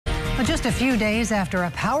Well, just a few days after a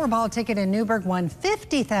Powerball ticket in Newburgh won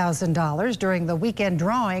 $50,000 during the weekend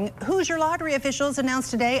drawing, Hoosier Lottery officials announced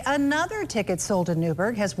today another ticket sold in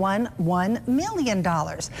Newburgh has won $1 million.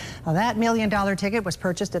 Now, that $1 million ticket was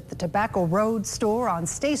purchased at the Tobacco Road store on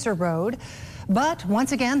Stacer Road. But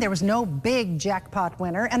once again, there was no big jackpot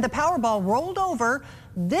winner, and the Powerball rolled over,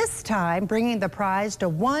 this time bringing the prize to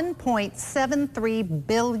 $1.73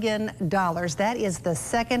 billion. That is the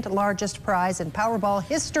second largest prize in Powerball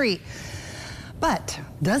history. But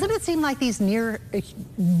doesn't it seem like these near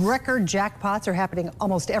record jackpots are happening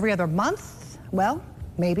almost every other month? Well,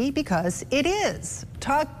 maybe because it is.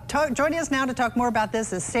 Joining us now to talk more about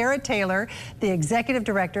this is Sarah Taylor, the Executive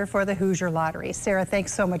Director for the Hoosier Lottery. Sarah,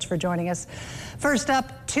 thanks so much for joining us. First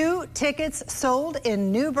up, 2 tickets sold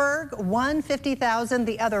in Newburgh, one $50,000,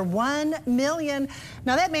 the other $1 million.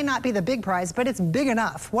 Now, that may not be the big prize, but it's big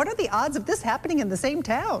enough. What are the odds of this happening in the same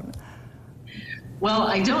town? Well,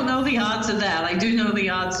 I don't know the odds of that. I do know the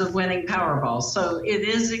odds of winning Powerball. So it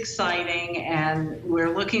is exciting, and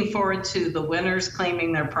we're looking forward to the winners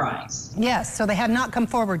claiming their prize. Yes, so they have not come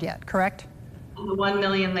forward yet, correct? The $1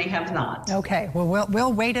 million, they have not. Okay, well,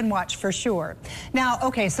 we'll wait and watch for sure. Now,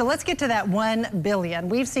 okay, so let's get to that $1 billion.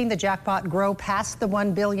 We've seen the jackpot grow past the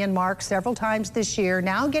 $1 billion mark several times this year,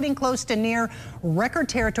 now getting close to near record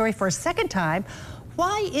territory for a second time.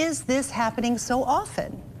 Why is this happening so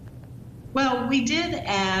often? Well, we did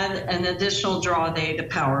add an additional draw day to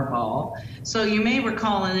Powerball. So you may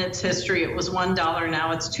recall in its history it was $1,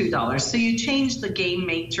 now it's $2. So you changed the game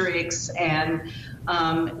matrix, and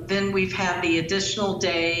then we've had the additional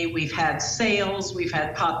day, we've had sales, we've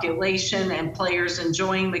had population and players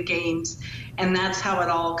enjoying the games, and that's how it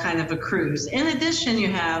all kind of accrues. In addition, you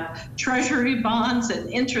have treasury bonds and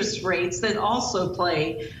interest rates that also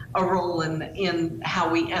play a role in how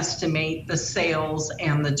we estimate the sales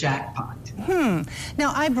and the jackpot.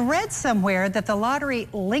 Now, I've read somewhere that the lottery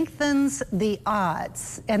lengthens the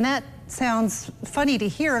odds, and that sounds funny to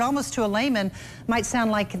hear. It almost, to a layman, might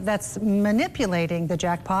sound like that's manipulating the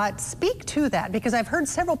jackpot. Speak to that, because I've heard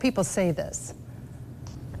several people say this.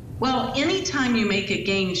 Well, anytime you make a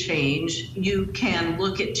game change, you can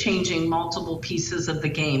look at changing multiple pieces of the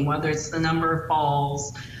game, whether it's the number of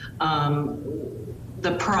balls,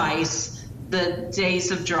 the price, the days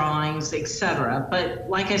of drawings, etc. But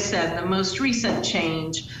like I said, the most recent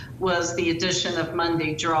change was the addition of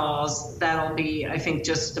Monday draws. That'll be, I think,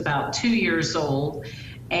 just about 2 years old.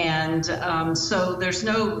 And so there's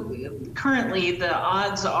currently the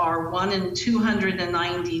odds are 1 in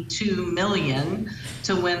 292 million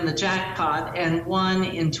to win the jackpot, and 1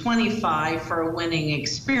 in 25 for a winning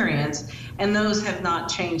experience. And those have not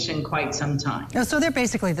changed in quite some time. Oh, so they're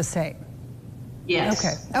basically the same.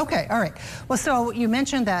 Yes. Okay, all right. Well, so you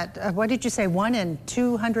mentioned that, what did you say, 1 in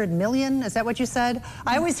 200 million? Is that what you said?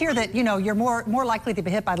 I always hear that, you know, you're more likely to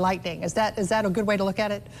be hit by lightning. Is that a good way to look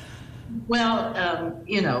at it? Well,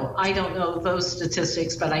 you know, I don't know those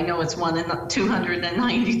statistics, but I know it's 1 in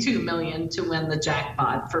 292 million to win the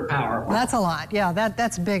jackpot for Powerball. That's a lot. Yeah,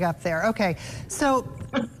 that's big up there. Okay, so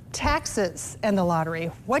taxes and the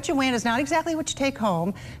lottery. What you win is not exactly what you take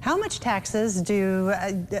home. How much taxes do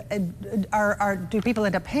people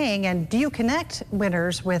end up paying, and do you connect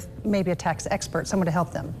winners with maybe a tax expert, someone to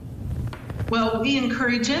help them? Well, we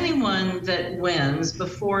encourage anyone that wins,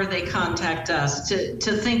 before they contact us, to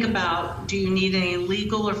think about, do you need any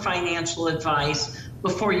legal or financial advice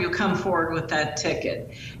before you come forward with that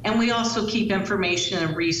ticket? And we also keep information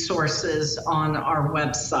and resources on our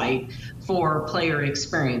website for player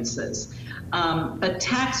experiences. But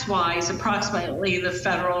tax-wise, approximately the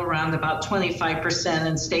federal around about 25%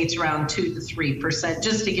 and states around 2 to 3%,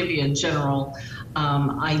 just to give you a general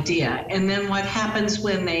idea. And then what happens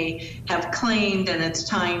when they have claimed and it's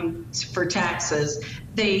time for taxes,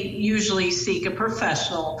 they usually seek a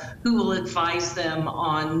professional who will advise them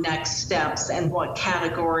on next steps and what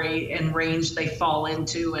category and range they fall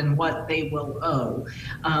into and what they will owe.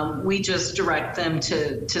 We just direct them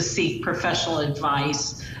to seek professional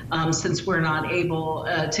advice, since we're not able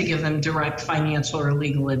to give them direct financial or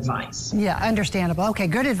legal advice. Yeah, understandable. Okay,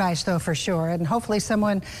 good advice though, for sure. And hopefully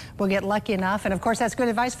someone will get lucky enough. And of course, that's good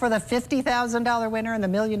advice for the $50,000 winner and the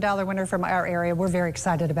 $1 million winner from our area. We're very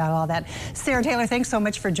excited about all that. Sarah Taylor, thanks so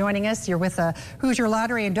much for joining us. You're with the Hoosier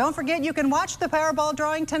Lottery. And don't forget, you can watch the Powerball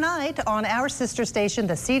drawing tonight on our sister station,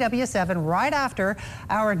 the CW7, right after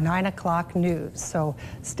our 9 o'clock news. So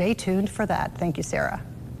stay tuned for that. Thank you, Sarah.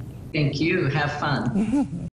 Thank you. Have fun.